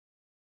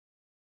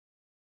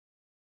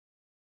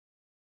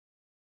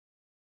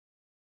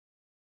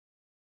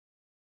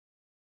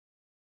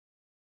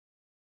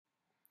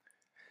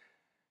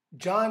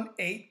John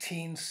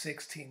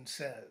 18:16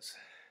 says,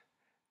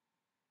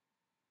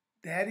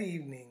 that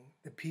evening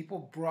the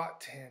people brought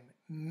to him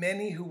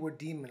many who were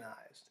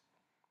demonized,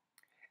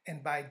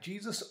 and by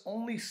Jesus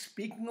only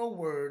speaking a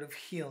word of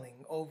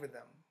healing over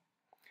them,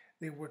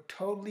 they were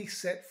totally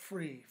set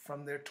free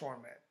from their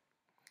torment,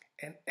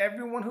 and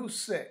everyone who's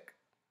sick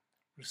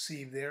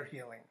received their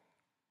healing.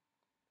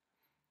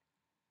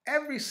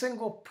 Every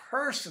single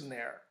person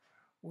there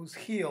was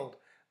healed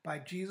by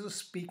Jesus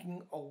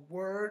speaking a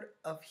word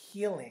of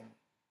healing.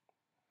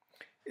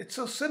 It's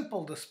so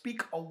simple to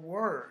speak a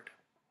word.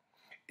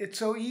 It's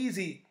so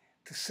easy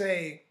to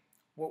say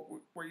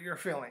what you're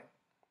feeling.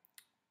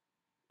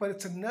 But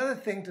it's another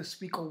thing to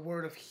speak a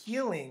word of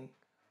healing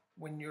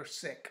when you're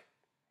sick.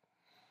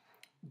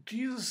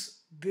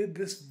 Jesus did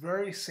this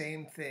very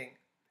same thing.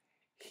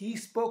 He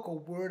spoke a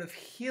word of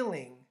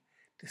healing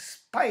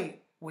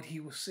despite what he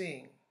was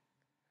seeing,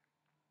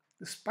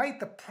 despite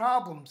the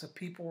problems that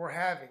people were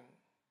having.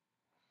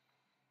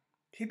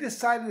 He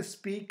decided to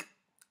speak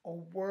a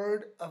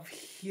word of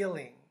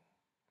healing.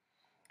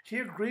 He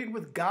agreed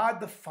with God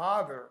the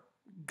Father,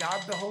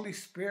 God the Holy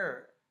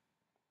Spirit.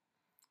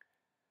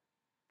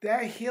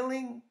 That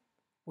healing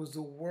was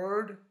the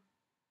word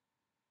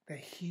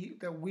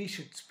that we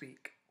should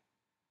speak.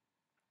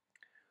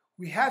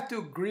 We have to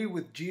agree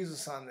with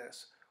Jesus on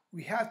this.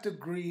 We have to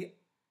agree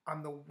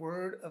on the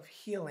word of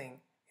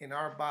healing in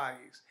our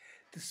bodies,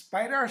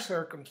 despite our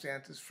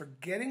circumstances,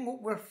 forgetting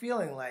what we're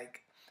feeling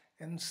like,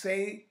 and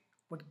say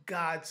what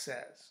God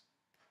says.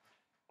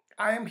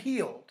 I am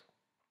healed.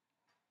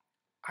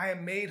 I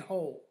am made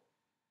whole.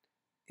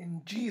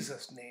 In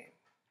Jesus' name.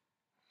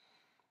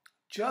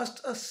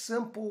 Just a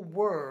simple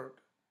word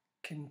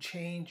can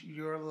change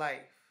your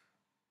life.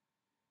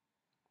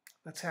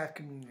 Let's have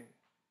communion.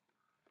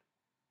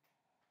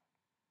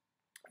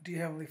 Dear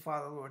Heavenly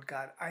Father, Lord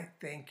God, I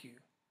thank you.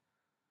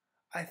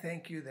 I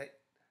thank you that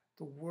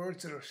the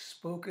words that are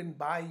spoken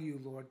by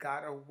you, Lord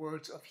God, are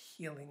words of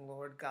healing,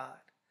 Lord God.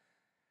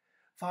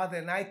 Father,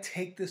 and I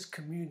take this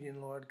communion,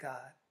 Lord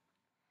God.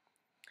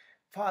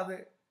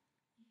 Father,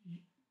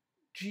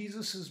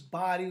 Jesus'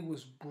 body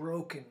was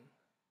broken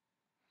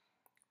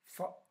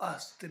for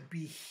us to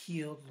be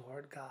healed,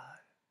 Lord God.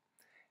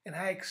 And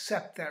I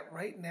accept that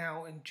right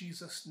now in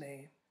Jesus'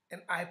 name.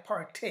 And I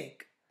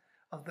partake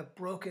of the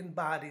broken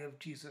body of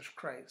Jesus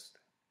Christ.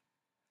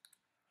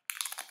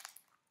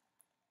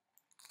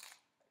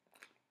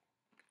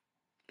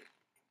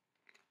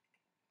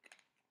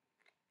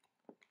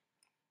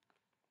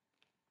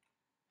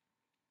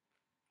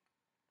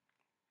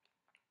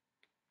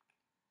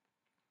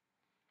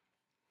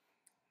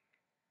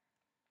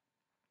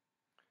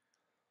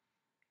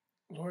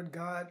 Lord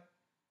God,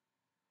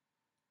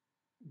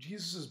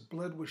 Jesus'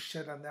 blood was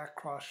shed on that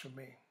cross for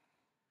me,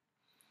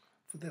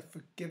 for the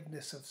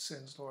forgiveness of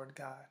sins, Lord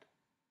God.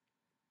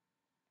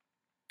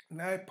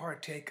 And I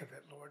partake of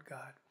it, Lord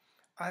God.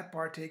 I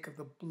partake of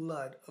the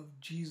blood of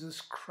Jesus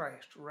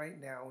Christ right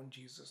now in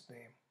Jesus'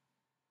 name.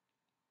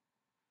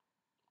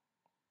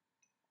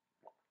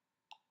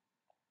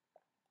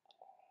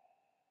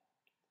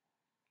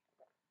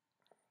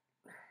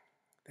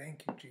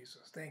 Thank you,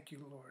 Jesus. Thank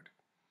you, Lord.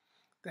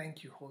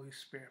 Thank you, Holy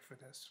Spirit, for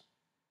this.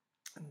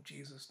 In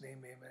Jesus' name,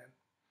 amen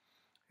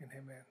and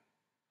amen.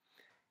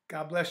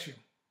 God bless you.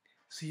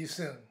 See you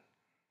soon.